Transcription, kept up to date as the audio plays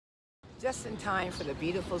just in time for the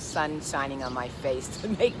beautiful sun shining on my face to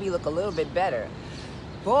make me look a little bit better.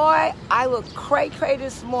 Boy, I look cray-cray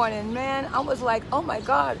this morning, man. I was like, oh my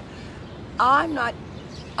God, I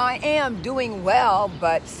am doing well,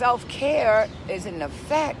 but self-care is in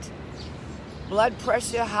effect. Blood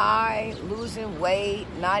pressure high, losing weight,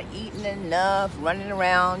 not eating enough, running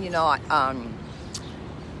around,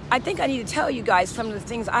 I think I need to tell you guys some of the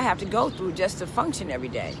things I have to go through just to function every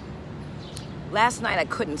day. Last night I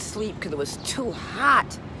couldn't sleep because it was too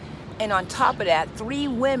hot. And on top of that, 3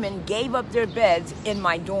 women gave up their beds in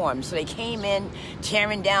my dorm. So they came in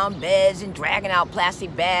tearing down beds and dragging out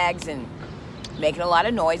plastic bags and making a lot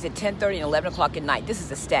of noise at 10:30 and 11 o'clock at night. This is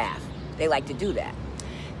the staff. They like to do that.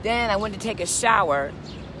 Then I went to take a shower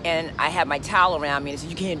and I had my towel around me and I said,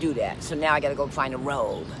 you can't do that. So now I got to go find a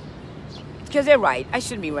robe. Because they're right. I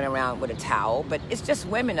shouldn't be running around with a towel, but it's just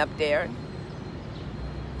women up there.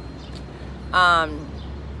 A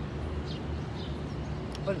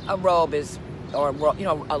robe is, or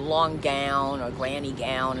a long gown or granny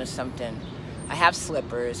gown or something. I have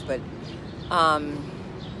slippers, but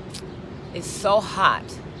it's so hot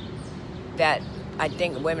that I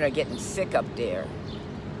think women are getting sick up there.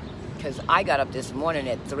 Because I got up this morning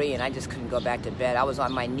at 3 and I just couldn't go back to bed. I was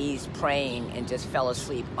on my knees praying and just fell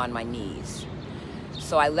asleep on my knees.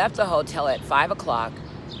 So I left the hotel at 5 o'clock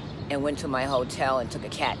and went to my hotel and took a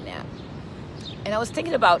cat nap. And I was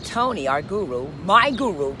thinking about Tony, our guru, my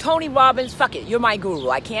guru, Tony Robbins, fuck it, you're my guru.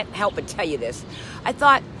 I can't help but tell you this. I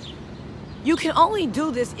thought, you can only do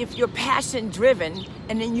this if you're passion driven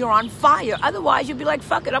and then you're on fire. Otherwise, you'll be like,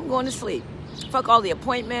 fuck it, I'm going to sleep. Fuck all the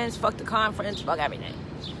appointments, fuck the conference, fuck everything.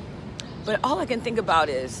 But all I can think about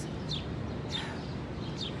is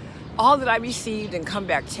all that I received in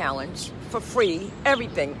Comeback Challenge for free,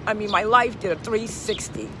 everything. I mean, my life did a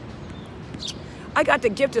 360. I got the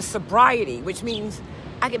gift of sobriety, which means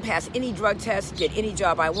I can pass any drug test, get any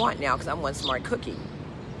job I want now because I'm one smart cookie.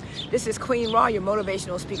 This is Queen Raw, your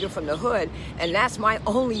motivational speaker from the hood, and that's my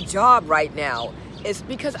only job right now. It's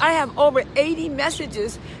because I have over 80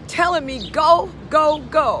 messages telling me, go, go,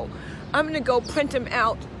 go. I'm going to go print them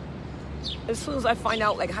out. As soon as I find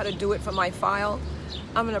out how to do it for my file,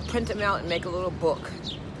 I'm going to print them out and make a little book.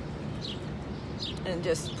 And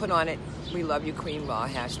just put on it, we love you, Queen Raw,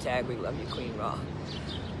 hashtag we love you, Queen Raw.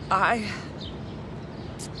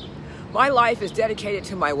 My life is dedicated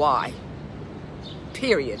to my why,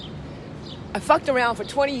 period. I fucked around for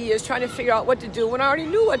 20 years trying to figure out what to do when I already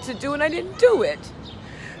knew what to do and I didn't do it.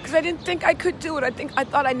 Because I didn't think I could do it. I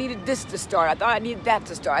thought I needed this to start. I thought I needed that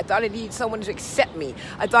to start. I thought I needed someone to accept me.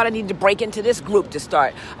 I thought I needed to break into this group to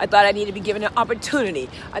start. I thought I needed to be given an opportunity.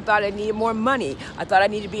 I thought I needed more money. I thought I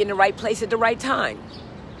needed to be in the right place at the right time.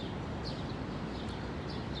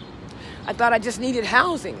 I thought I just needed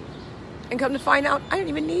housing. And come to find out, I didn't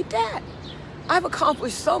even need that. I've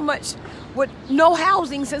accomplished so much with no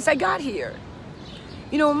housing since I got here.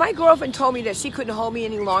 When my girlfriend told me that she couldn't hold me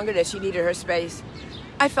any longer, that she needed her space,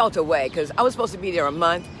 I felt away because I was supposed to be there a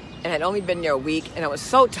month and I'd only been there a week and I was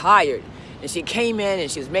so tired. And she came in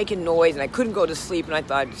and she was making noise and I couldn't go to sleep and I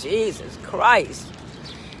thought, Jesus Christ.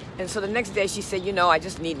 And so the next day she said, I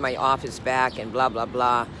just need my office back and blah, blah,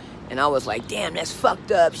 blah. And I was like, damn, that's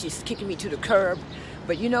fucked up. She's kicking me to the curb.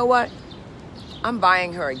 But you know what? I'm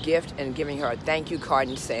buying her a gift and giving her a thank you card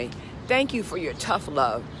and saying, thank you for your tough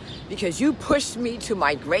love because you pushed me to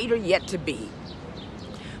my greater yet to be.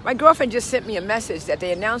 My girlfriend just sent me a message that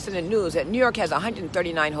they announced in the news that New York has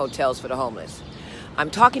 139 hotels for the homeless. I'm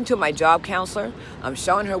talking to my job counselor. I'm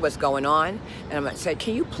showing her what's going on. And I'm going to say,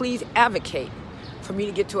 can you please advocate for me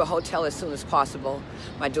to get to a hotel as soon as possible?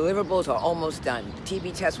 My deliverables are almost done. The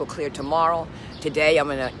TB test will clear tomorrow. Today,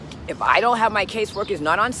 if I don't have my caseworkers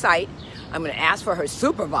not on site, I'm going to ask for her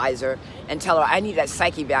supervisor and tell her I need that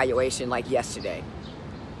psych evaluation like yesterday.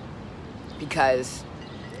 Because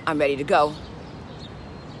I'm ready to go.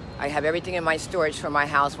 I have everything in my storage for my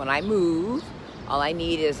house when I move. All I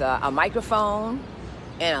need is a microphone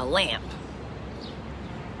and a lamp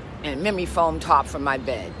and memory foam top for my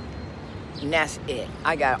bed. And that's it.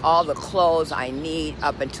 I got all the clothes I need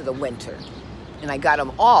up into the winter. And I got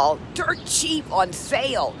them all dirt cheap on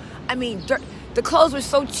sale. I mean, the clothes were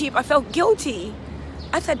so cheap, I felt guilty.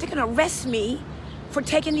 I thought they're gonna arrest me for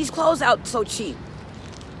taking these clothes out so cheap.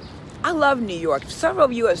 I love New York. Several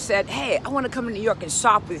of you have said, hey, I want to come to New York and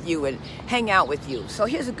shop with you and hang out with you. So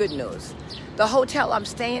here's the good news. The hotel I'm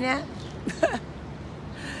staying at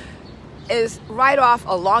is right off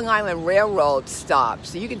a Long Island Railroad stop.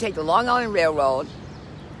 So you can take the Long Island Railroad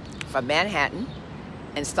from Manhattan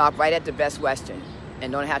and stop right at the Best Western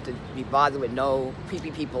and don't have to be bothered with no creepy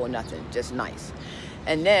people or nothing. Just nice.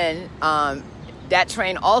 And then That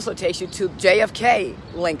train also takes you to JFK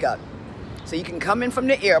link up. So you can come in from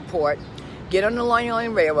the airport, get on the Long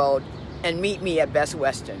Island Railroad, and meet me at Best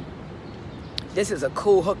Western. This is a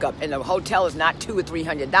cool hookup, and the hotel is not $200 or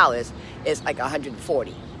 $300. It's like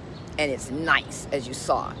 $140, and it's nice, as you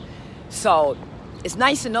saw. So it's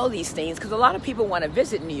nice to know these things because a lot of people want to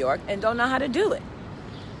visit New York and don't know how to do it.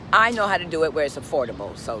 I know how to do it where it's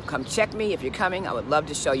affordable. So come check me if you're coming. I would love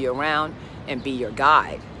to show you around and be your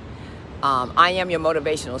guide. I am your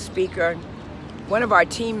motivational speaker. One of our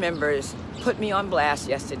team members put me on blast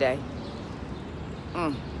yesterday.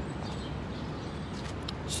 And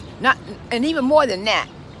even more than that,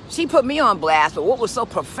 she put me on blast, but what was so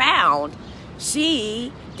profound,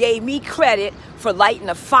 she gave me credit for lighting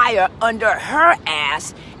a fire under her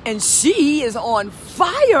ass, and she is on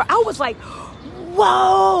fire. I was like,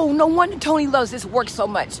 whoa, no wonder Tony loves this work so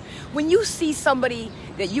much. When you see somebody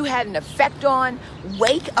that you had an effect on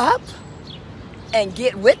wake up and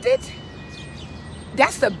get with it,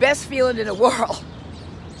 that's the best feeling in the world.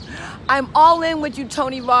 I'm all in with you,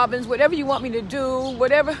 Tony Robbins. Whatever you want me to do,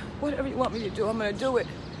 whatever you want me to do, I'm going to do it.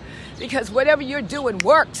 Because whatever you're doing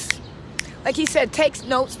works. Like he said, take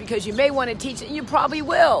notes because you may want to teach it, and you probably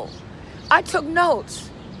will. I took notes.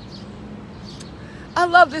 I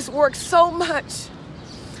love this work so much.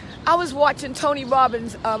 I was watching Tony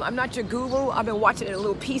Robbins. I'm not your guru. I've been watching it in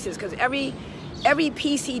little pieces because every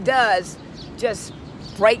piece he does just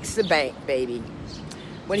breaks the bank, baby.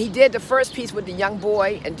 When he did the first piece with the young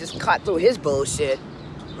boy and just cut through his bullshit,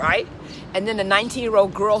 right? And then the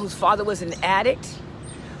 19-year-old girl whose father was an addict.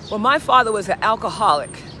 Well, my father was an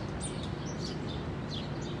alcoholic.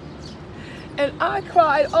 And I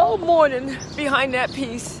cried all morning behind that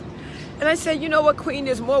piece. And I said, you know what, Queen,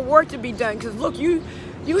 there's more work to be done. Because look, you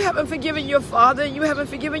haven't forgiven your father. You haven't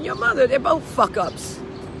forgiven your mother. They're both fuck-ups.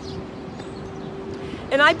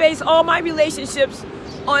 And I base all my relationships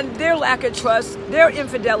on their lack of trust, their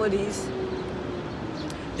infidelities,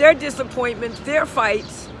 their disappointments, their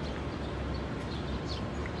fights.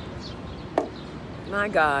 My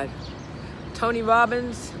God. Tony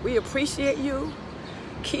Robbins, we appreciate you.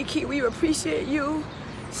 Kiki, we appreciate you.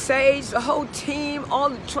 Sage, the whole team, all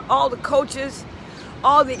the coaches,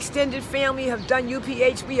 all the extended family have done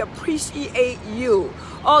UPH. We appreciate you.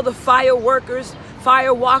 All the fire workers,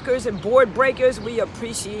 fire walkers, and board breakers, we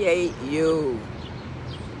appreciate you.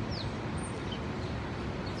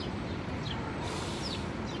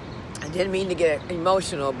 I didn't mean to get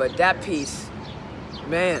emotional, but that piece,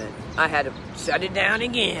 man, I had to shut it down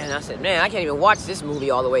again. I said, man, I can't even watch this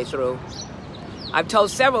movie all the way through. I've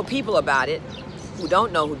told several people about it who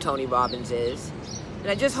don't know who Tony Robbins is. And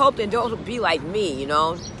I just hope they don't be like me, you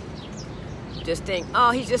know. Just think,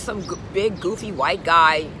 oh, he's just some big, goofy white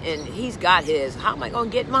guy, and he's got his. How am I going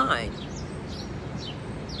to get mine?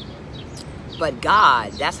 But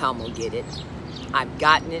God, that's how I'm going to get it. I've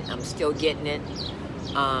gotten it. I'm still getting it.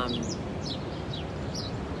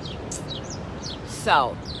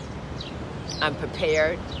 So, I'm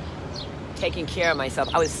prepared, taking care of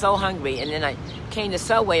myself. I was so hungry, and then I came to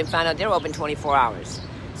Subway and found out they're open 24 hours.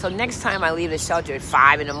 So next time I leave the shelter at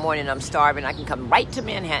 5 in the morning, I'm starving, I can come right to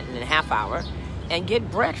Manhattan in a half hour and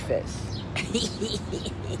get breakfast.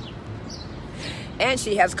 And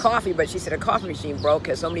she has coffee, but she said her coffee machine broke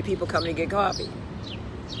because so many people come to get coffee.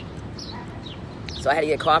 So I had to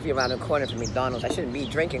get coffee around the corner from McDonald's. I shouldn't be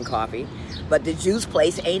drinking coffee, but the juice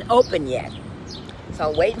place ain't open yet. So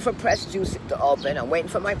I'm waiting for Press Juice to open. I'm waiting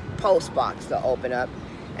for my post box to open up.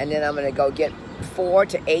 And then I'm going to go get 4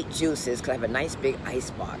 to 8 juices because I have a nice big ice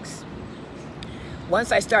box.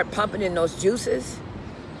 Once I start pumping in those juices,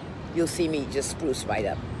 you'll see me just spruce right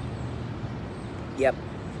up. Yep.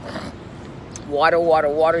 Water, water,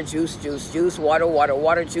 water, juice, juice, juice, water, water,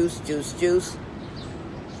 water, juice, juice, juice.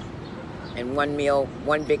 And one meal,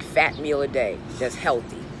 one big fat meal a day that's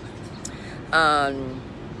healthy.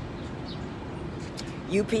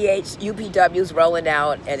 UPW's rolling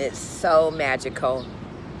out, and it's so magical.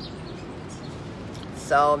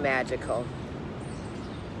 So magical.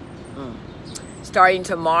 Starting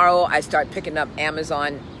tomorrow, I start picking up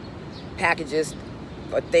Amazon packages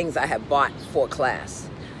for things I have bought for class.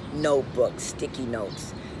 Notebooks, sticky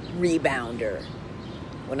notes, rebounder.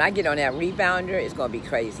 When I get on that rebounder, it's going to be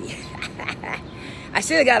crazy. I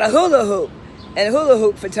should have got a hula hoop and a hula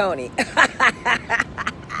hoop for Tony.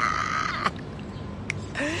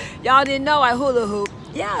 Y'all didn't know I hula hoop.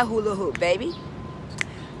 Yeah, I hula hoop, baby.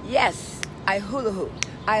 Yes, I hula hoop.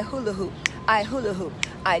 I hula hoop. I hula hoop.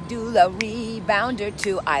 I do love rebounder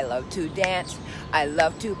too. I love to dance. I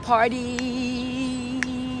love to party.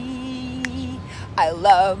 I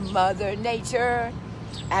love Mother Nature.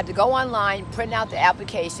 I had to go online, print out the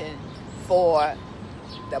application for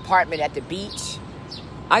the apartment at the beach.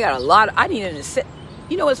 I got a lot. I need an assistant.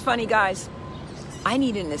 You know what's funny, guys? I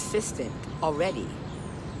need an assistant already.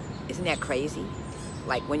 Isn't that crazy?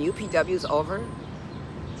 Like when UPW's over,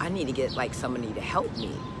 I need to get like somebody to help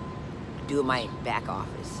me do my back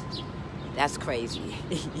office. That's crazy.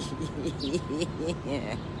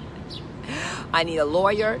 I need a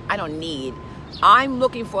lawyer. I'm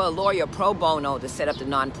looking for a lawyer pro bono to set up the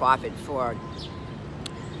nonprofit for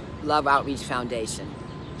Love Outreach Foundation.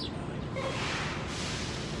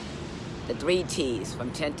 The 3 T's,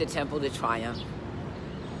 from tent to temple to triumph.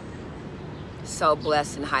 So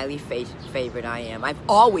blessed and highly favored I am. I've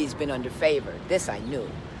always been under favor. This I knew.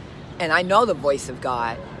 And I know the voice of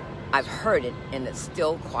God. I've heard it in the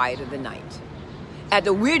still quiet of the night. At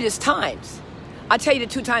the weirdest times. I'll tell you the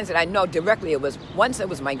 2 times that I know directly. Once it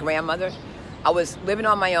was my grandmother. I was living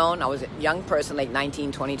on my own. I was a young person, like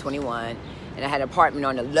 19, 20, 21. And I had an apartment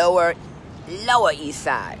on the lower east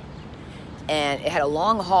side. And it had a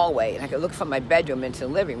long hallway. And I could look from my bedroom into the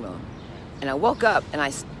living room. And I woke up and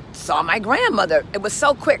I saw my grandmother. It was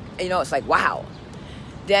so quick. You know, it's like, wow.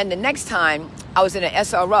 Then the next time, I was in an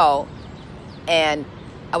SRO. And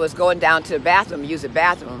I was going down to the bathroom, use the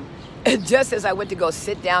bathroom. And just as I went to go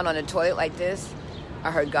sit down on the toilet like this,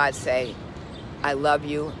 I heard God say, I love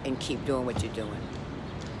you and keep doing what you're doing.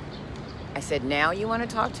 I said, now you want to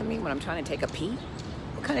talk to me when I'm trying to take a pee?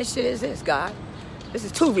 What kind of shit is this, God? This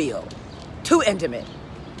is too real, too intimate.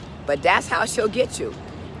 But that's how she'll get you.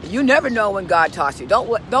 You never know when God talks to you.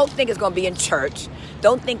 Don't think it's going to be in church.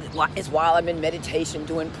 Don't think it's while I'm in meditation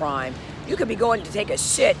doing prime. You could be going to take a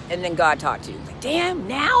shit and then God talk to you. Like, damn,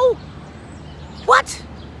 now? What?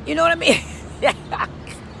 You know what I mean?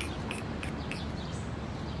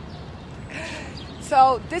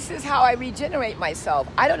 So this is how I regenerate myself.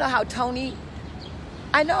 I don't know how Tony,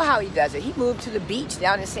 I know how he does it. He moved to the beach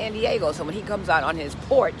down in San Diego. So when he comes out on his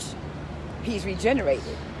porch, he's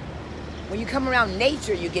regenerated. When you come around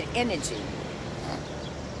nature, you get energy.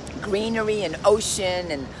 Greenery and ocean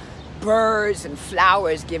and birds and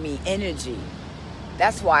flowers give me energy.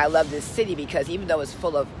 That's why I love this city, because even though it's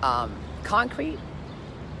full of concrete,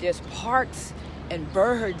 there's parks and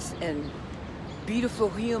birds and beautiful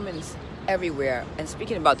humans everywhere. And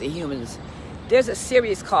speaking about the humans, there's a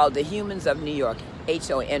series called The Humans of New York,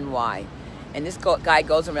 H-O-N-Y. And this guy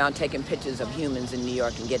goes around taking pictures of humans in New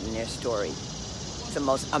York and getting their story. It's the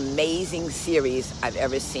most amazing series I've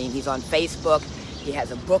ever seen. He's on Facebook. He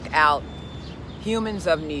has a book out, Humans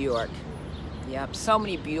of New York. Yep, so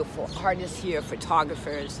many beautiful artists here,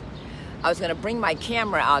 photographers. I was gonna bring my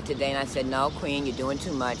camera out today and I said, no, Queen, you're doing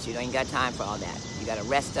too much. You ain't got time for all that. You gotta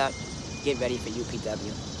rest up, get ready for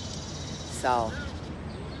UPW. So,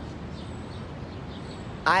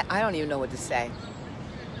 I don't even know what to say.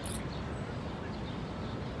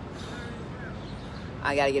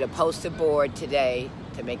 I gotta get a poster board today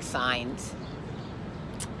to make signs.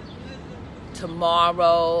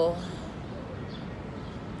 Tomorrow,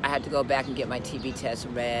 I had to go back and get my TB test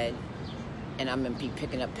read, and I'm gonna be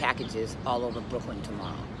picking up packages all over Brooklyn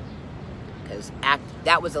tomorrow. Because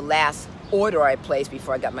that was the last order I placed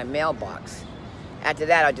before I got my mailbox. After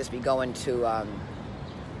that, I'll just be going to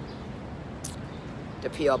the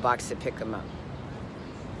P.O. box to pick them up.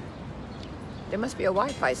 There must be a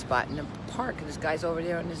Wi-Fi spot in the park. This guy's over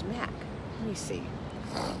there on his Mac. Let me see.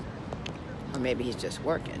 Or maybe he's just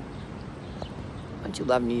working. Don't you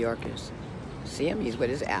love New Yorkers? See him? He's with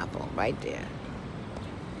his Apple right there.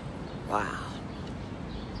 Wow.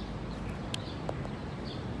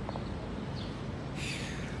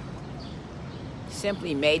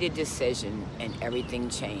 Simply made a decision and everything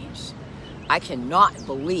changed. I cannot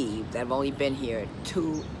believe that I've only been here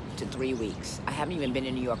 2 to 3 weeks. I haven't even been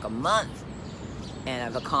in New York a month. And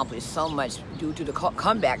I've accomplished so much due to the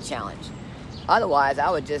comeback challenge. Otherwise,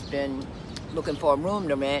 I would just been looking for a room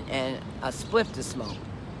to rent and a spliff to smoke.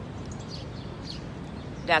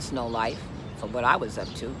 That's no life for what I was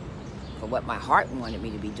up to, for what my heart wanted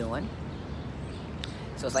me to be doing.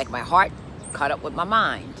 So it's like my heart caught up with my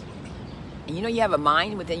mind. And you know you have a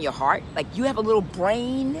mind within your heart? Like you have a little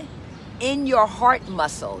brain in your heart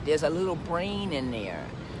muscle. There's a little brain in there.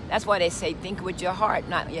 That's why they say think with your heart,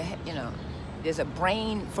 not your head, you know. There's a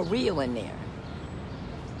brain for real in there.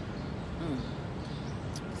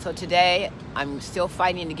 So today, I'm still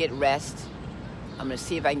fighting to get rest. I'm gonna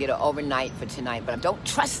see if I can get an overnight for tonight, but I don't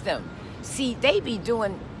trust them. See, they be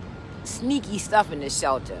doing sneaky stuff in the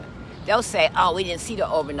shelter. They'll say, oh, we didn't see the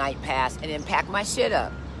overnight pass, and then pack my shit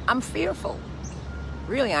up. I'm fearful.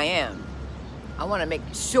 Really, I am. I wanna make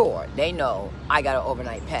sure they know I got an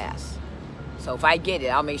overnight pass. So if I get it,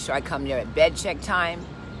 I'll make sure I come there at bed check time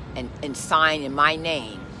and sign in my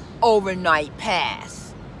name overnight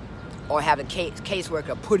pass or have a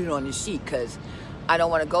caseworker put it on the sheet because I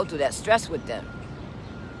don't want to go through that stress with them.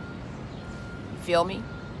 You feel me?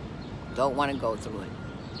 Don't want to go through it.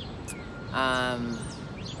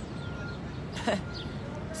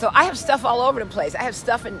 So I have stuff all over the place. I have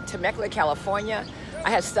stuff in Temecula, California. I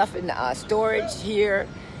have stuff in storage here,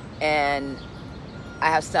 and I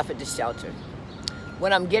have stuff at the shelter.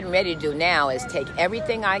 What I'm getting ready to do now is take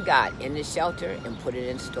everything I got in the shelter and put it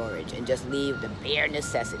in storage and just leave the bare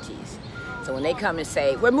necessities. So when they come and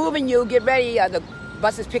say, we're moving you, get ready, the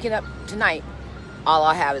bus is picking up tonight, all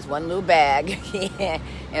I'll have is one little bag and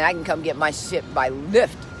I can come get my shit by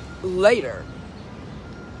lift later.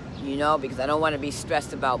 You know, because I don't want to be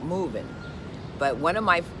stressed about moving. But one of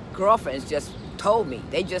my girlfriends just told me,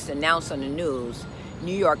 they just announced on the news,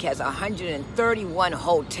 New York has 131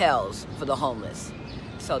 hotels for the homeless.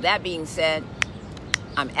 So that being said,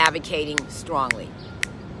 I'm advocating strongly.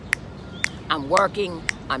 I'm working,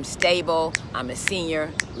 I'm stable, I'm a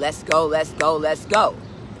senior. Let's go, let's go, let's go.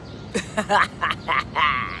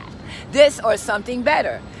 This or something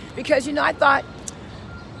better. Because, you know, I thought,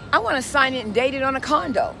 I want to sign it and date it on a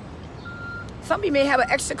condo. Somebody may have an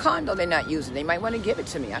extra condo they're not using. They might want to give it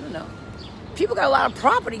to me. I don't know. People got a lot of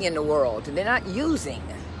property in the world and they're not using.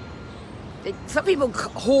 Some people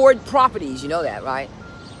hoard properties, you know that, right?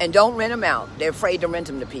 And don't rent them out. They're afraid to rent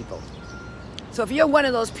them to people. So if you're one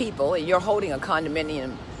of those people and you're holding a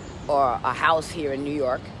condominium or a house here in New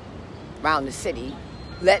York, around the city,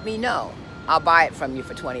 let me know. I'll buy it from you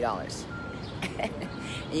for $20. And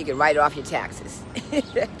you can write it off your taxes.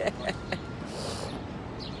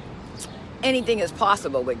 Anything is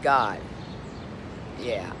possible with God.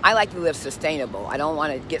 Yeah, I like to live sustainable. I don't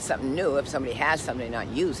want to get something new. If somebody has something they're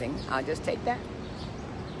not using, I'll just take that.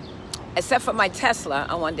 Except for my Tesla,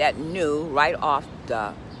 I want that new right off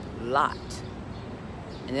the lot.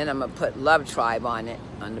 And then I'm going to put Love Tribe on it,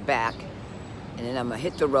 on the back. And then I'm going to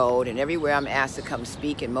hit the road, and everywhere I'm asked to come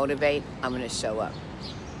speak and motivate, I'm going to show up.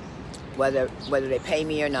 Whether they pay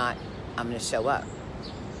me or not, I'm going to show up.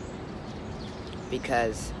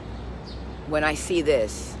 Because when I see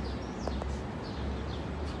this,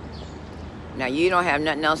 now you don't have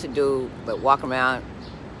nothing else to do but walk around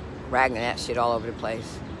ragging that shit all over the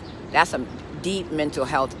place. That's a deep mental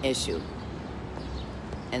health issue.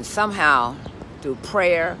 And somehow, through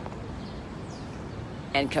prayer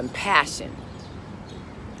and compassion,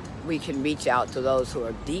 we can reach out to those who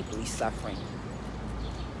are deeply suffering.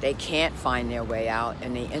 They can't find their way out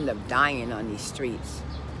and they end up dying on these streets.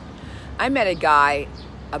 I met a guy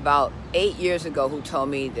about 8 years ago who told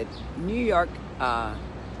me that New York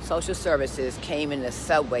social services came in the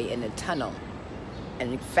subway in the tunnel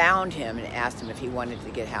and found him and asked him if he wanted to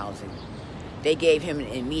get housing. They gave him an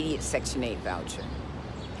immediate Section 8 voucher.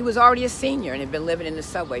 He was already a senior and had been living in the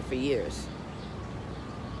subway for years.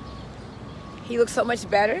 He looked so much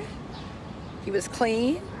better. He was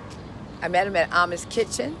clean. I met him at Ama's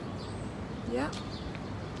Kitchen. Yeah.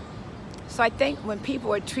 So I think when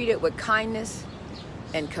people are treated with kindness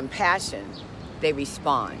and compassion, they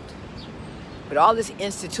respond. But all this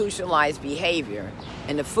institutionalized behavior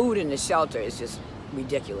and the food in the shelter is just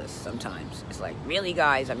ridiculous sometimes. It's like, really,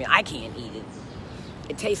 guys? I mean, I can't eat it.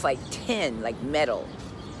 It tastes like tin, like metal.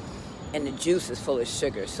 And the juice is full of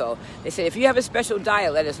sugar. So they said, if you have a special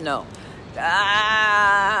diet, let us know.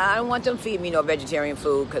 I don't want them feeding me no vegetarian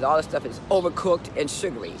food because all the stuff is overcooked and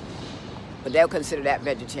sugary. But they'll consider that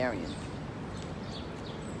vegetarian.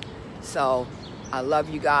 So I love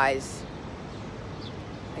you guys.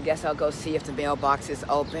 I guess I'll go see if the mailbox is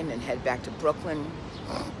open and head back to Brooklyn.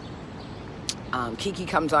 Kiki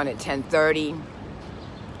comes on at 10:30.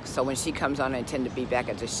 So when she comes on, I intend to be back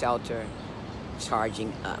at the shelter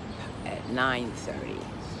charging up at 9:30.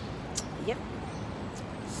 Yep.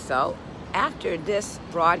 So after this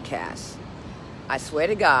broadcast, I swear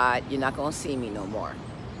to God, you're not going to see me no more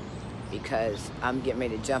because I'm getting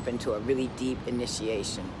ready to jump into a really deep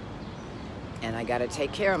initiation. And I got to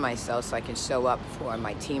take care of myself so I can show up for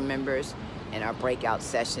my team members and our breakout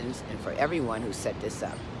sessions and for everyone who set this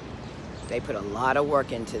up. They put a lot of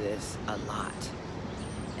work into this, a lot.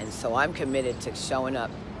 And so I'm committed to showing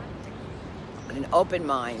up with an open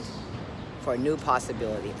mind for a new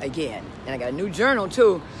possibility again. And I got a new journal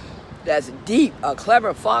too that's deep, a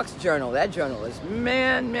Clever Fox journal. That journal is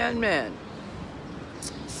man.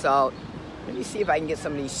 So let me see if I can get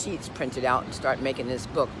some of these sheets printed out and start making this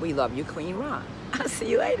book. We love you, Queen Ron. I'll see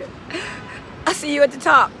you later. I'll see you at the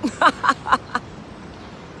top.